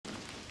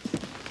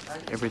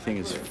Everything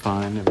is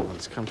fine,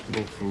 everyone's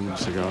comfortable, food,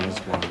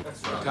 cigars, wine.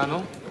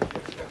 Colonel?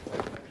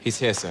 He's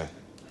here, sir.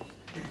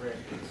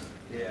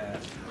 Yeah.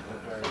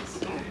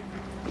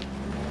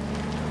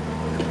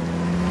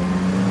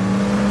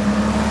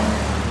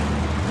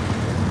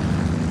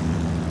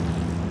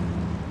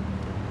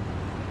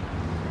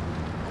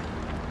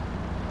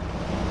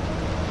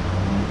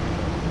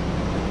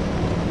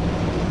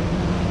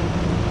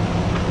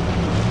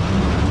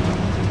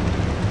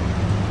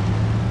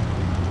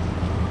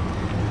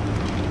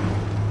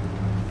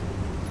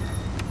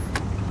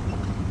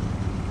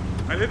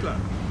 Heil Hitler!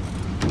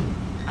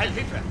 Heil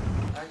Hitler!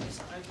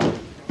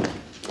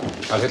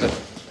 Heil Hitler.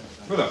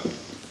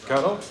 Müller.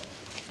 Colonel?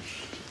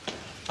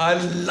 I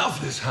love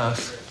this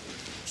house.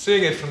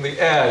 Seeing it from the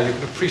air, you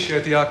can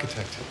appreciate the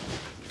architect.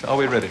 Are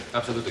we ready?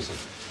 Absolutely, sir.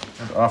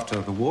 And after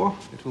the war,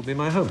 it will be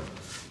my home.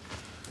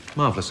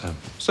 Marvelous home.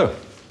 So,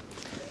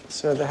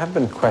 Sir, there have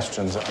been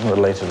questions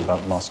unrelated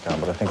about Moscow,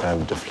 but I think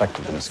I've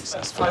deflected them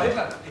successfully.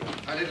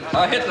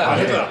 Heil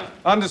Hitler!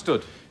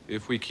 Understood.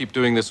 If we keep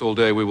doing this all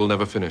day, we will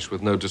never finish.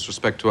 With no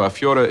disrespect to our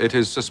Führer, it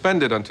is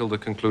suspended until the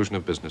conclusion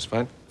of business.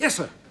 Fine? Yes,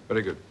 sir.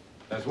 Very good.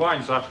 There's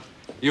wine, sir.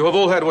 You have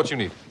all had what you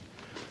need.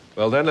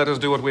 Well, then, let us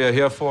do what we are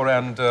here for,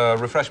 and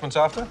refreshments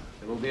after?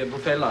 There will be a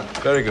buffet lunch.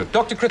 Very good.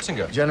 Dr.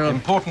 Kritzinger. General.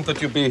 Important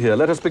that you be here.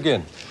 Let us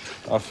begin.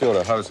 Our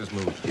Führer, how is his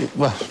mood?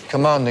 Well,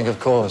 commanding, of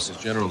course.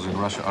 Generals in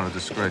Russia are a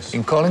disgrace.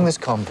 In calling this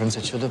conference,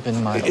 it should have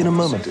been my... In a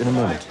moment, in a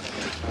moment.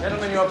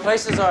 Gentlemen, your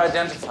places are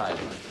identified.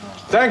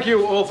 Thank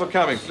you all for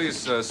coming. Please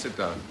sit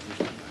down.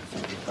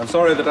 I'm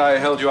sorry that I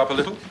held you up a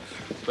little,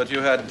 but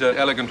you had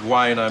elegant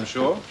wine, I'm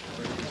sure,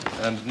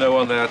 and no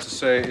one there to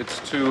say it's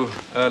too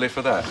early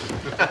for that.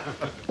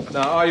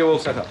 Now, are you all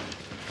set up?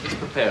 Please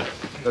prepare.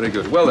 Very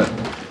good. Well then,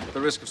 at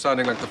the risk of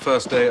sounding like the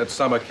first day at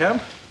summer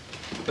camp,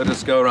 let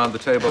us go around the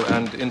table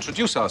and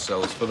introduce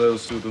ourselves for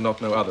those who do not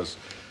know others.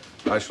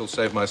 I shall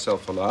save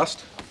myself for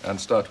last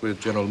and start with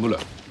General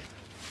Müller.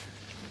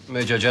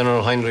 Major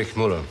General Heinrich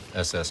Müller,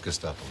 SS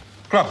Gestapo.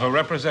 Krapper,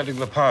 representing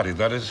the party.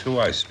 That is who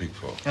I speak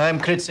for. I'm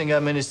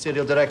Kritzinger,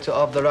 Ministerial Director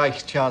of the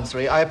Reich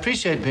Chancellery. I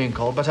appreciate being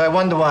called, but I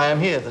wonder why I'm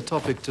here. The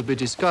topic to be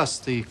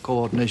discussed, the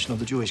coordination of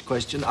the Jewish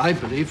question, I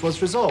believe was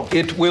resolved.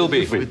 It will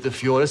be. With the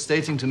Führer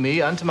stating to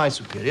me and to my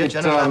superior,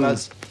 General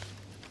Hammers...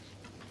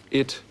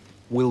 It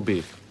will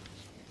be.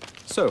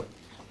 So,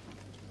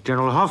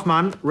 General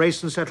Hoffmann,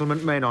 Race and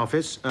Settlement Main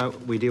Office.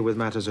 We deal with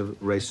matters of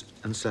race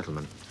and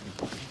settlement.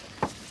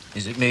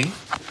 Is it me?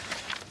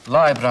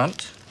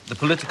 Leibrandt, the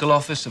political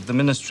office of the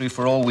Ministry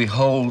for all we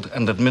hold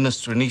and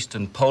administer in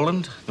Eastern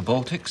Poland, the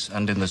Baltics,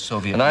 and in the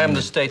Soviet And I am Union.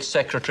 the State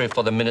Secretary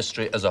for the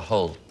Ministry as a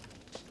whole.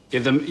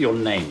 Give them your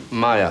name.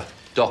 Meyer,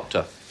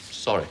 Doctor.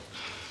 Sorry.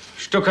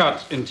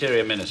 Stuttgart,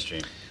 Interior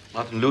Ministry.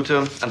 Martin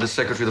Luther, and the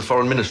Secretary of the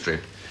Foreign Ministry.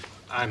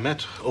 I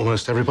met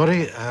almost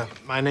everybody.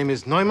 My name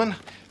is Neumann,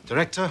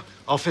 Director,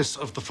 Office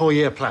of the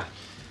Four-Year Plan.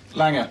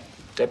 Lange,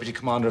 Deputy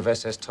Commander of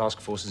SS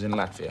Task Forces in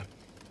Latvia,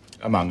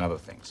 among other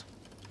things.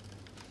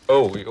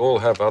 oh, we all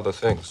have other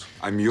things.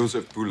 I'm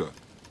Josef Bühler,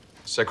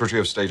 Secretary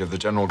of State of the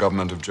General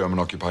Government of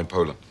German-occupied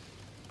Poland.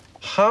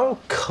 How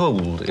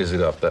cold is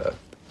it up there?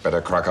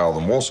 Better Krakow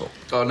than Warsaw.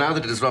 Oh, now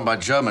that it is run by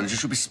Germans, you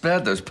should be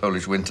spared those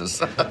Polish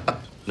winters.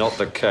 Not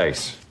the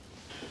case.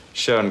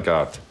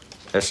 Schoengart,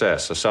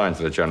 SS, assigned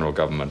to the General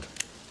Government.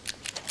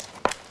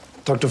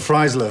 Dr.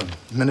 Freisler,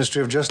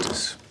 Ministry of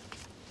Justice.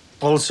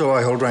 Also,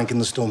 I hold rank in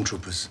the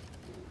Stormtroopers.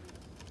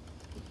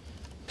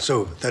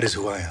 So, that is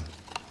who I am.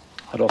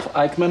 Adolf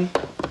Eichmann,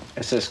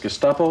 SS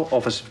Gestapo,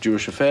 Office of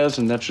Jewish Affairs,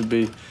 and that should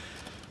be...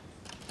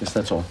 Yes,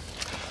 that's all.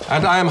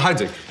 And I am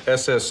Heydrich,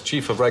 SS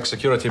Chief of Reich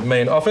Security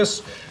Main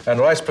Office and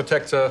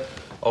Reichsprotector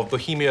of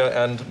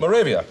Bohemia and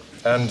Moravia.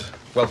 And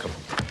welcome.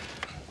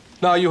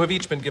 Now, you have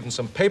each been given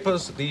some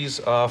papers. These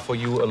are for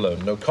you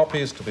alone. No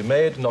copies to be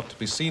made, not to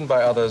be seen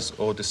by others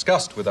or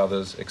discussed with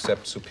others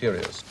except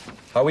superiors.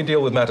 How we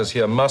deal with matters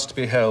here must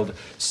be held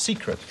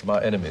secret from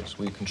our enemies.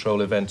 We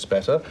control events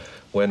better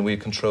when we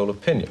control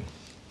opinion.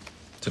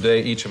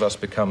 Today, each of us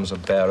becomes a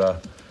bearer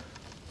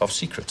of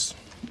secrets.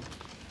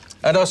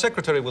 And our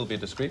secretary will be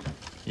discreet.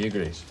 He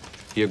agrees.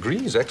 He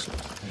agrees?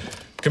 Excellent.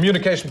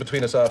 Communication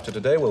between us after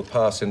today will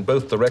pass in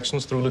both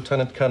directions through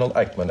Lieutenant Colonel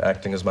Eichmann,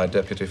 acting as my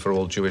deputy for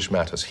all Jewish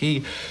matters.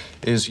 He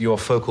is your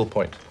focal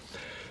point.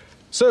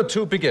 So,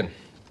 to begin,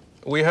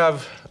 we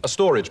have a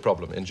storage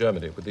problem in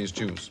Germany with these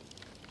Jews.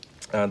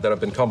 And there have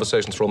been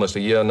conversations for almost a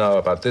year now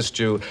about this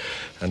Jew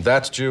and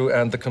that Jew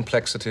and the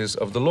complexities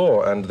of the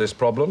law. And this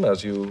problem,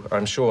 as you,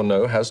 I'm sure,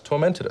 know, has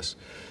tormented us.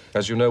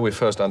 As you know, we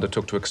first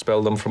undertook to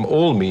expel them from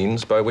all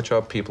means by which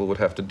our people would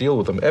have to deal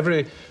with them,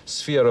 every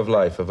sphere of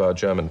life of our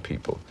German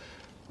people.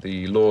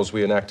 The laws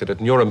we enacted at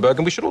Nuremberg,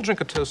 and we should all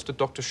drink a toast to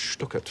Dr.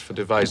 Stuckert for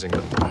devising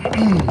them.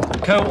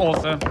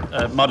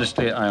 Co-author.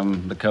 Modestly, I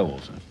am the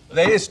co-author.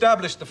 They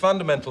established the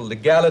fundamental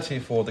legality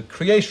for the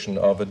creation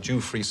of a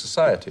Jew-free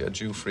society, a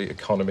Jew-free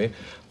economy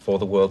for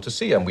the world to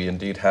see, and we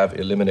indeed have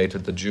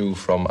eliminated the Jew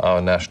from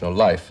our national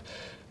life.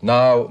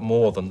 Now,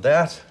 more than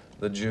that,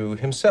 the Jew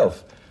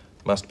himself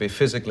must be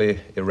physically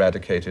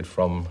eradicated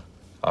from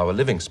our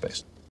living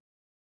space.